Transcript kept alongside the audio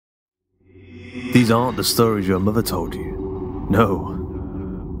These aren't the stories your mother told you.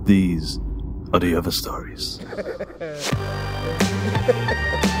 No, these are the other stories.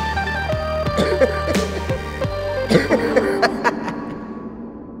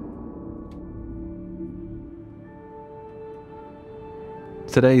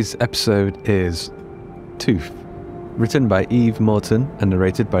 Today's episode is Tooth, written by Eve Morton and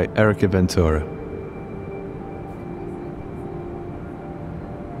narrated by Erica Ventura.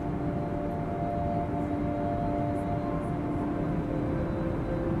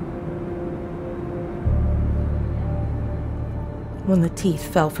 When the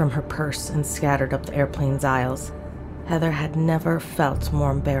teeth fell from her purse and scattered up the airplane's aisles, Heather had never felt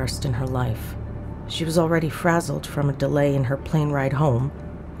more embarrassed in her life. She was already frazzled from a delay in her plane ride home,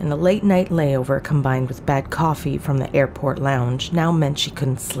 and a late-night layover combined with bad coffee from the airport lounge now meant she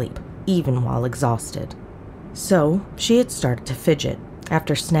couldn't sleep, even while exhausted. So, she had started to fidget,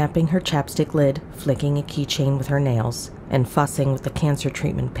 after snapping her chapstick lid, flicking a keychain with her nails, and fussing with the cancer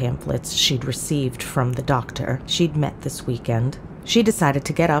treatment pamphlets she'd received from the doctor she'd met this weekend. She decided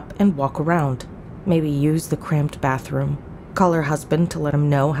to get up and walk around, maybe use the cramped bathroom, call her husband to let him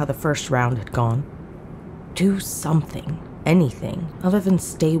know how the first round had gone. Do something, anything, other than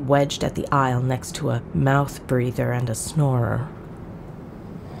stay wedged at the aisle next to a mouth breather and a snorer.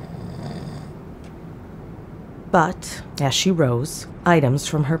 But, as she rose, items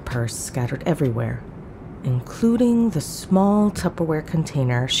from her purse scattered everywhere, including the small Tupperware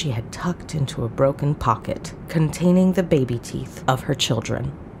container she had tucked into a broken pocket containing the baby teeth of her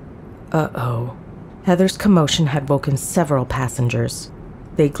children. Uh-oh. Heather's commotion had woken several passengers.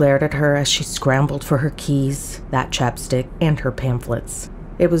 They glared at her as she scrambled for her keys, that chapstick, and her pamphlets.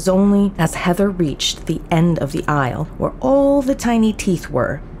 It was only as Heather reached the end of the aisle, where all the tiny teeth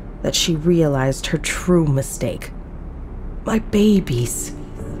were, that she realized her true mistake. My babies,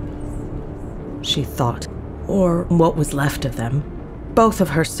 she thought, or what was left of them. Both of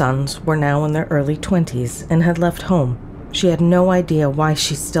her sons were now in their early 20s and had left home. She had no idea why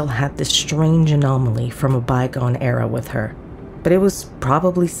she still had this strange anomaly from a bygone era with her. But it was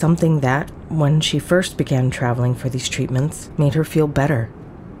probably something that, when she first began traveling for these treatments, made her feel better.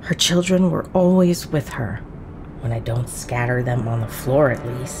 Her children were always with her. When I don't scatter them on the floor, at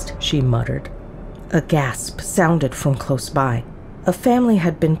least, she muttered. A gasp sounded from close by. A family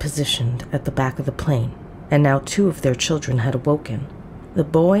had been positioned at the back of the plane, and now 2 of their children had awoken. The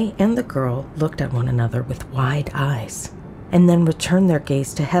boy and the girl looked at one another with wide eyes, and then returned their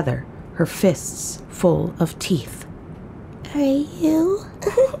gaze to Heather, her fists full of teeth. Are you?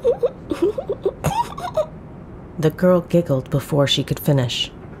 The girl giggled before she could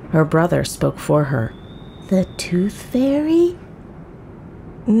finish. Her brother spoke for her. The Tooth Fairy?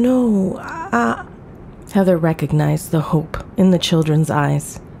 No, Heather recognized the hope in the children's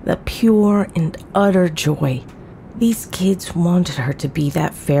eyes, the pure and utter joy. These kids wanted her to be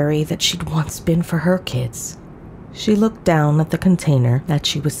that fairy that she'd once been for her kids. She looked down at the container that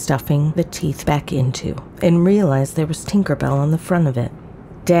she was stuffing the teeth back into and realized there was Tinkerbell on the front of it.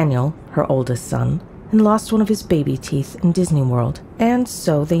 Daniel, her oldest son, had lost one of his baby teeth in Disney World, and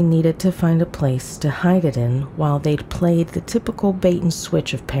so they needed to find a place to hide it in while they'd played the typical bait and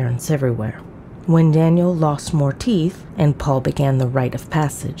switch of parents everywhere. When Daniel lost more teeth and Paul began the rite of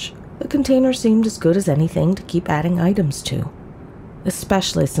passage, the container seemed as good as anything to keep adding items to,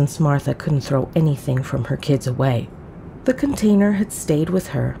 especially since Martha couldn't throw anything from her kids away. The container had stayed with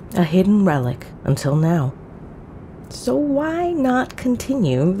her, a hidden relic, until now. So why not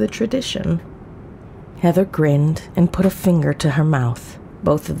continue the tradition? Heather grinned and put a finger to her mouth.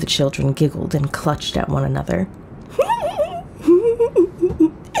 Both of the children giggled and clutched at one another.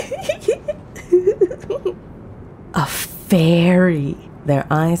 A fairy! Their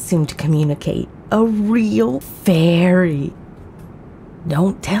eyes seemed to communicate. A real fairy!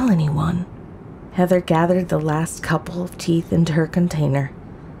 Don't tell anyone. Heather gathered the last couple of teeth into her container.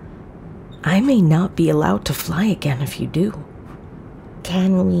 I may not be allowed to fly again if you do.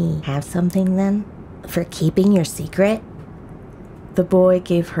 Can we have something then? For keeping your secret? The boy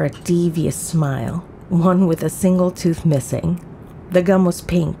gave her a devious smile, one with a single tooth missing. The gum was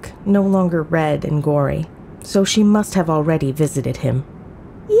pink, no longer red and gory, so she must have already visited him.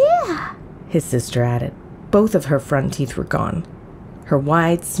 Yeah, his sister added. Both of her front teeth were gone. Her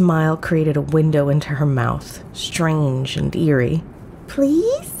wide smile created a window into her mouth, strange and eerie.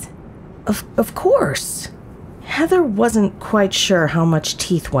 Please? Of course. Heather wasn't quite sure how much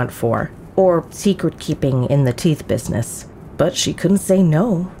teeth went for, or secret-keeping in the teeth business, but she couldn't say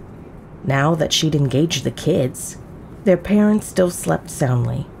no. Now that she'd engaged the kids, their parents still slept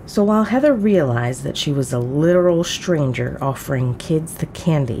soundly, So while Heather realized that she was a literal stranger offering kids the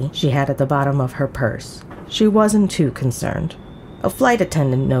candy she had at the bottom of her purse, she wasn't too concerned. A flight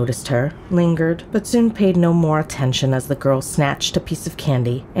attendant noticed her, lingered, but soon paid no more attention as the girl snatched a piece of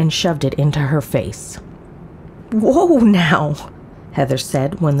candy and shoved it into her face. "Whoa now," Heather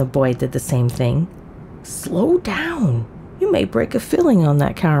said when the boy did the same thing. "Slow down. You may break a filling on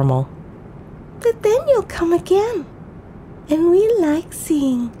that caramel." "But then you'll come again. And we like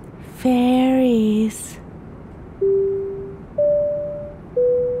seeing fairies."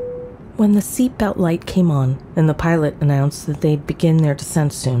 When the seatbelt light came on and the pilot announced that they'd begin their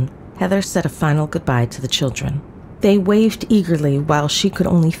descent soon, Heather said a final goodbye to the children. They waved eagerly while she could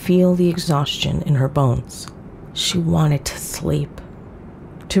only feel the exhaustion in her bones. She wanted to sleep,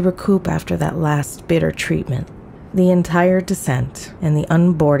 to recoup after that last bitter treatment. The entire descent and the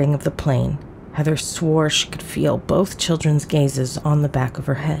unboarding of the plane, Heather swore she could feel both children's gazes on the back of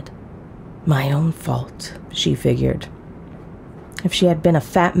her head. My own fault, she figured. If she had been a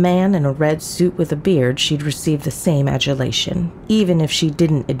fat man in a red suit with a beard, she'd receive the same adulation, even if she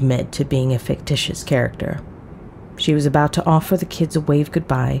didn't admit to being a fictitious character. She was about to offer the kids a wave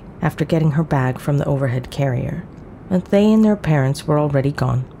goodbye after getting her bag from the overhead carrier, but they and their parents were already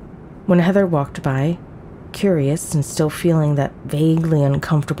gone. When Heather walked by, curious and still feeling that vaguely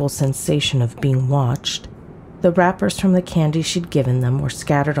uncomfortable sensation of being watched, the wrappers from the candy she'd given them were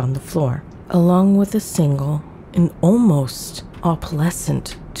scattered on the floor, along with a single and almost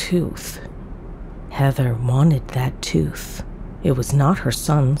opalescent tooth. Heather wanted that tooth. It was not her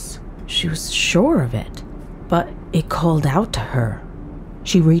son's. She was sure of it. But it called out to her.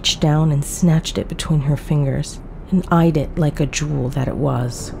 She reached down and snatched it between her fingers and eyed it like a jewel that it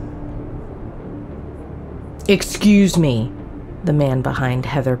was. "Excuse me," the man behind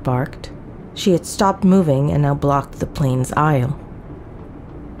Heather barked. She had stopped moving and now blocked the plane's aisle.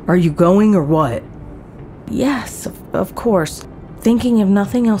 "Are you going or what?" "Yes, of course." Thinking of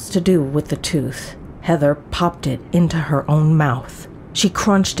nothing else to do with the tooth, Heather popped it into her own mouth. She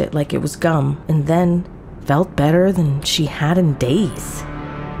crunched it like it was gum and then felt better than she had in days.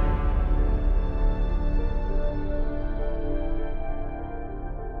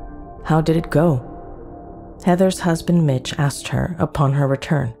 How did it go? Heather's husband Mitch asked her upon her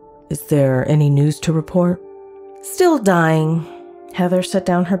return. "Is there any news to report?" "Still dying." Heather set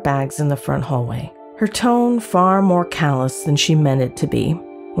down her bags in the front hallway, her tone far more callous than she meant it to be.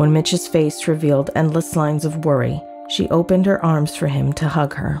 When Mitch's face revealed endless lines of worry, she opened her arms for him to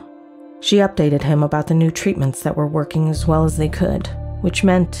hug her. She updated him about the new treatments that were working as well as they could, which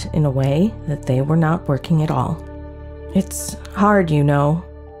meant, in a way, that they were not working at all. "It's hard, you know,"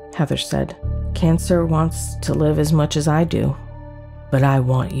 Heather said. "Cancer wants to live as much as I do, but I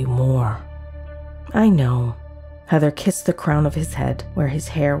want you more." "I know." Heather kissed the crown of his head, where his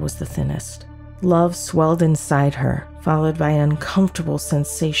hair was the thinnest. Love swelled inside her, followed by an uncomfortable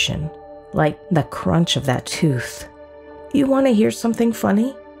sensation, like the crunch of that tooth. "You want to hear something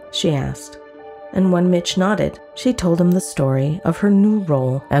funny?" she asked. And when Mitch nodded, she told him the story of her new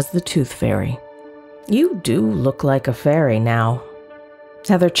role as the Tooth Fairy. "You do look like a fairy now."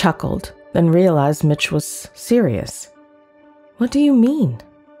 Heather chuckled, then realized Mitch was serious. "What do you mean?"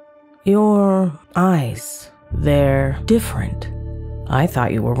 "Your eyes, they're different. I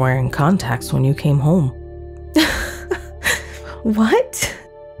thought you were wearing contacts when you came home." "What?"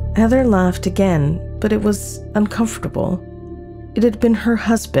 Heather laughed again, but it was uncomfortable. It had been her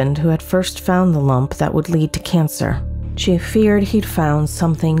husband who had first found the lump that would lead to cancer. She feared he'd found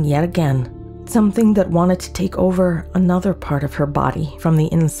something yet again, something that wanted to take over another part of her body from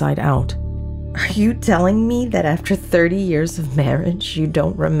the inside out. "Are you telling me that after 30 years of marriage, you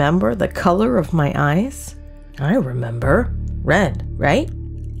don't remember the color of my eyes?" "I remember. Red, right?"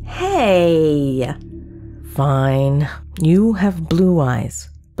 "Hey!" "Fine. You have blue eyes.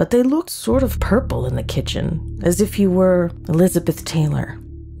 But they looked sort of purple in the kitchen, as if you were Elizabeth Taylor."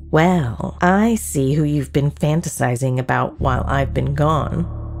 "Well, I see who you've been fantasizing about while I've been gone."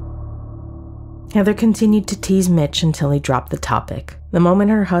 Heather continued to tease Mitch until he dropped the topic. The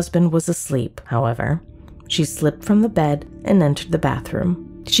moment her husband was asleep, however, she slipped from the bed and entered the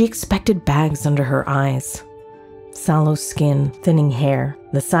bathroom. She expected bags under her eyes. Sallow skin, thinning hair,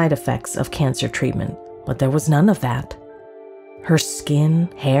 the side effects of cancer treatment, but there was none of that. Her skin,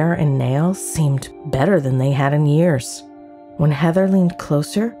 hair, and nails seemed better than they had in years. When Heather leaned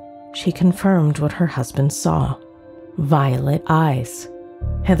closer, she confirmed what her husband saw. Violet eyes.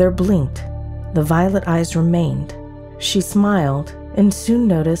 Heather blinked. The violet eyes remained. She smiled and soon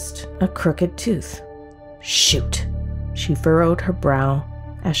noticed a crooked tooth. "Shoot!" She furrowed her brow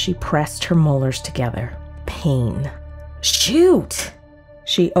as she pressed her molars together. Pain. "Shoot!"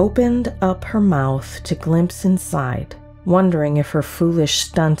 She opened up her mouth to glimpse inside, wondering if her foolish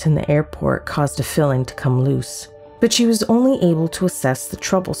stunt in the airport caused a filling to come loose. But she was only able to assess the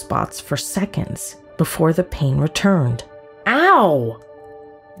trouble spots for seconds before the pain returned. Ow!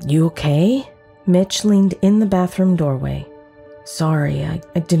 You okay? Mitch leaned in the bathroom doorway. Sorry, I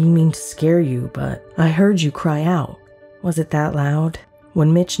didn't mean to scare you, but I heard you cry out. Was it that loud?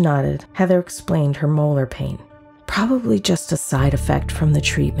 When Mitch nodded, Heather explained her molar pain. Probably just a side effect from the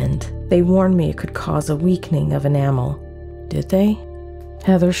treatment. They warned me it could cause a weakening of enamel. Did they?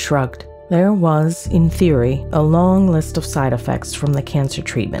 Heather shrugged. There was, in theory, a long list of side effects from the cancer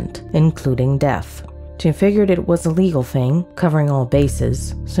treatment, including death. She figured it was a legal thing, covering all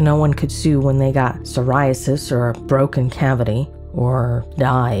bases, so no one could sue when they got psoriasis or a broken cavity, or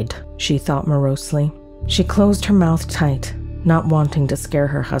died, she thought morosely. She closed her mouth tight, not wanting to scare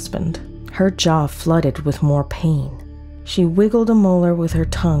her husband. Her jaw flooded with more pain. She wiggled a molar with her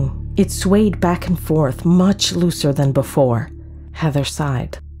tongue. It swayed back and forth, much looser than before. Heather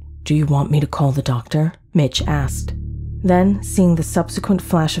sighed. Do you want me to call the doctor? Mitch asked. Then, seeing the subsequent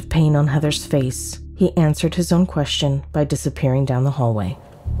flash of pain on Heather's face, he answered his own question by disappearing down the hallway.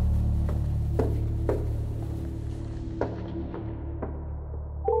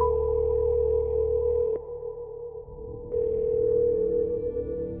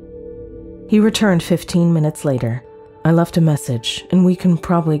 He returned 15 minutes later. I left a message, and we can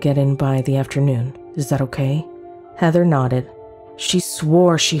probably get in by the afternoon. Is that okay? Heather nodded. She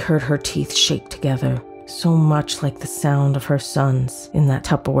swore she heard her teeth shake together, so much like the sound of her son's in that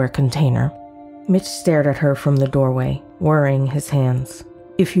Tupperware container. Mitch stared at her from the doorway, worrying his hands.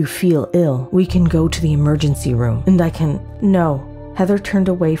 If you feel ill, we can go to the emergency room, and I can... No. Heather turned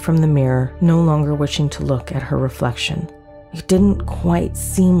away from the mirror, no longer wishing to look at her reflection. It didn't quite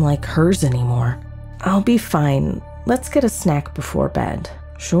seem like hers anymore. I'll be fine. Let's get a snack before bed.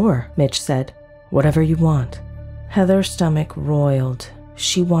 Sure, Mitch said. Whatever you want. Heather's stomach roiled.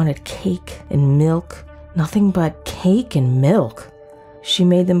 She wanted cake and milk. Nothing but cake and milk. She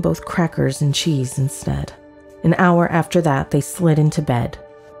made them both crackers and cheese instead. An hour after that, they slid into bed.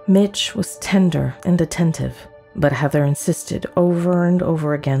 Mitch was tender and attentive, but Heather insisted over and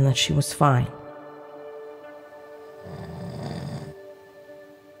over again that she was fine.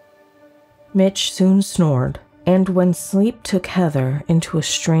 Mitch soon snored, and when sleep took Heather into a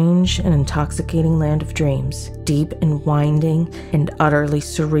strange and intoxicating land of dreams, deep and winding and utterly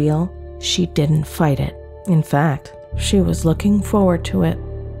surreal, she didn't fight it. In fact, she was looking forward to it.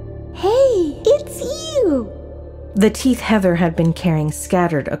 Hey, it's you! The teeth Heather had been carrying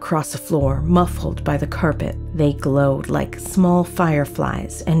scattered across the floor, muffled by the carpet. They glowed like small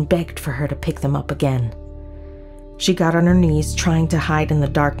fireflies and begged for her to pick them up again. She got on her knees, trying to hide in the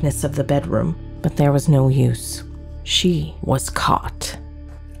darkness of the bedroom, but there was no use. She was caught.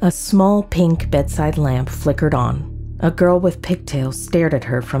 A small pink bedside lamp flickered on. A girl with pigtails stared at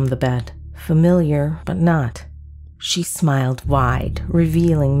her from the bed. Familiar, but not. She smiled wide,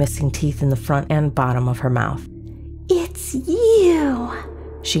 revealing missing teeth in the front and bottom of her mouth. It's you,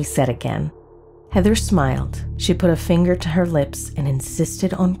 she said again. Heather smiled. She put a finger to her lips and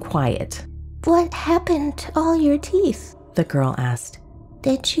insisted on quiet. What happened to all your teeth? The girl asked.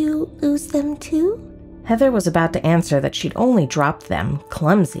 Did you lose them too? Heather was about to answer that she'd only dropped them,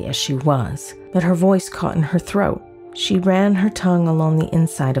 clumsy as she was, but her voice caught in her throat. She ran her tongue along the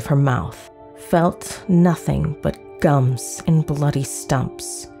inside of her mouth, felt nothing but gums and bloody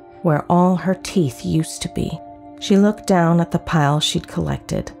stumps, where all her teeth used to be. She looked down at the pile she'd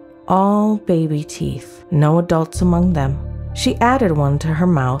collected. All baby teeth, no adults among them. She added one to her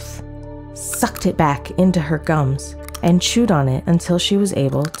mouth, sucked it back into her gums, and chewed on it until she was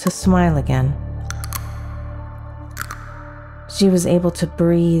able to smile again. She was able to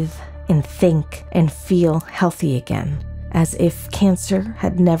breathe and think and feel healthy again, as if cancer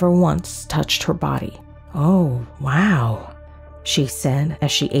had never once touched her body. Oh, wow, she said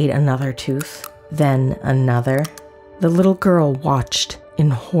as she ate another tooth, then another. The little girl watched in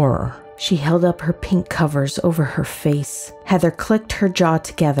horror. She held up her pink covers over her face. Heather clicked her jaw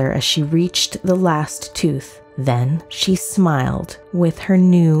together as she reached the last tooth. Then she smiled with her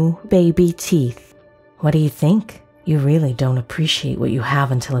new baby teeth. What do you think? You really don't appreciate what you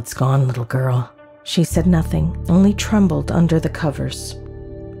have until it's gone, little girl. She said nothing, only trembled under the covers.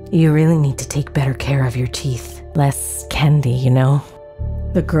 You really need to take better care of your teeth. Less candy, you know?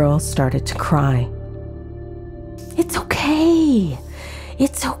 The girl started to cry. It's okay.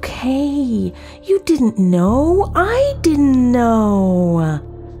 It's okay. You didn't know. I didn't know.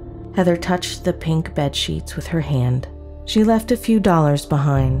 Heather touched the pink bed sheets with her hand. She left a few dollars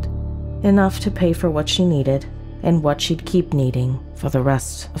behind, enough to pay for what she needed and what she'd keep needing for the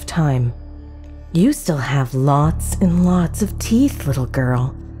rest of time. You still have lots and lots of teeth, little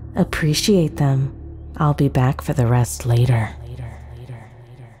girl. Appreciate them. I'll be back for the rest later.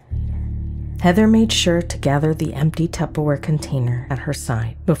 Heather made sure to gather the empty Tupperware container at her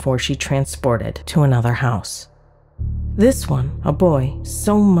side before she transported to another house. This one, a boy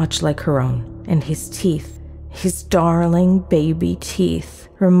so much like her own, and his teeth, his darling baby teeth,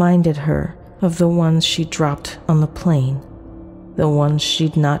 reminded her of the ones she dropped on the plane, the ones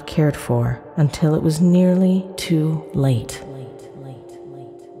she'd not cared for until it was nearly too late.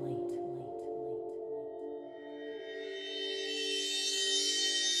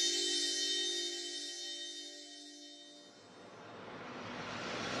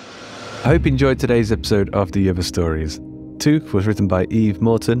 I hope you enjoyed today's episode of The Other Stories. Tooth was written by Eve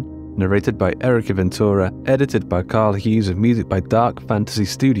Morton, narrated by Erica Ventura, edited by Carl Hughes, with music by Dark Fantasy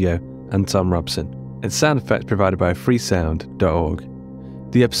Studio and Tom Robson, and sound effects provided by freesound.org.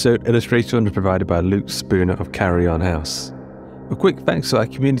 The episode illustration was provided by Luke Spooner of Carry On House. A quick thanks to our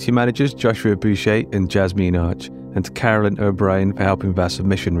community managers Joshua Boucher and Jasmine Arch, and to Carolyn O'Brien for helping with our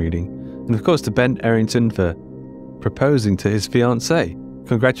submission reading, and of course to Ben Errington for proposing to his fiancée.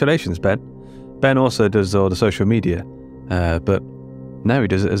 Congratulations, Ben. Ben also does all the social media, but now he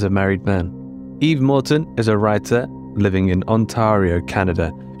does it as a married man. Eve Morton is a writer living in Ontario,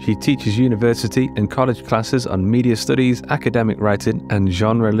 Canada. She teaches university and college classes on media studies, academic writing, and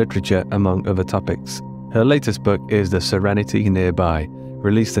genre literature, among other topics. Her latest book is The Serenity Nearby,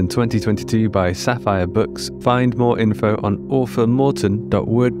 released in 2022 by Sapphire Books. Find more info on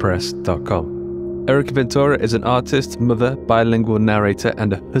authormorton.wordpress.com. Erica Ventura is an artist, mother, bilingual narrator,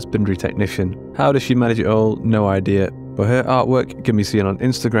 and a husbandry technician. How does she manage it all? No idea. But her artwork can be seen on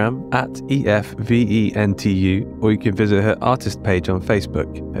Instagram at EFVENTU, or you can visit her artist page on Facebook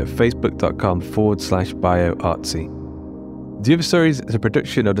at facebook.com/bioartsy. The Other Stories is a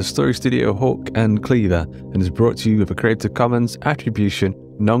production of the story studio Hawk and Cleaver and is brought to you with a Creative Commons Attribution,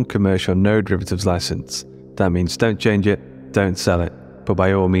 Non-Commercial, No Derivatives license. That means don't change it, don't sell it, but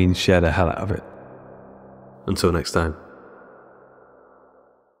by all means share the hell out of it. Until next time.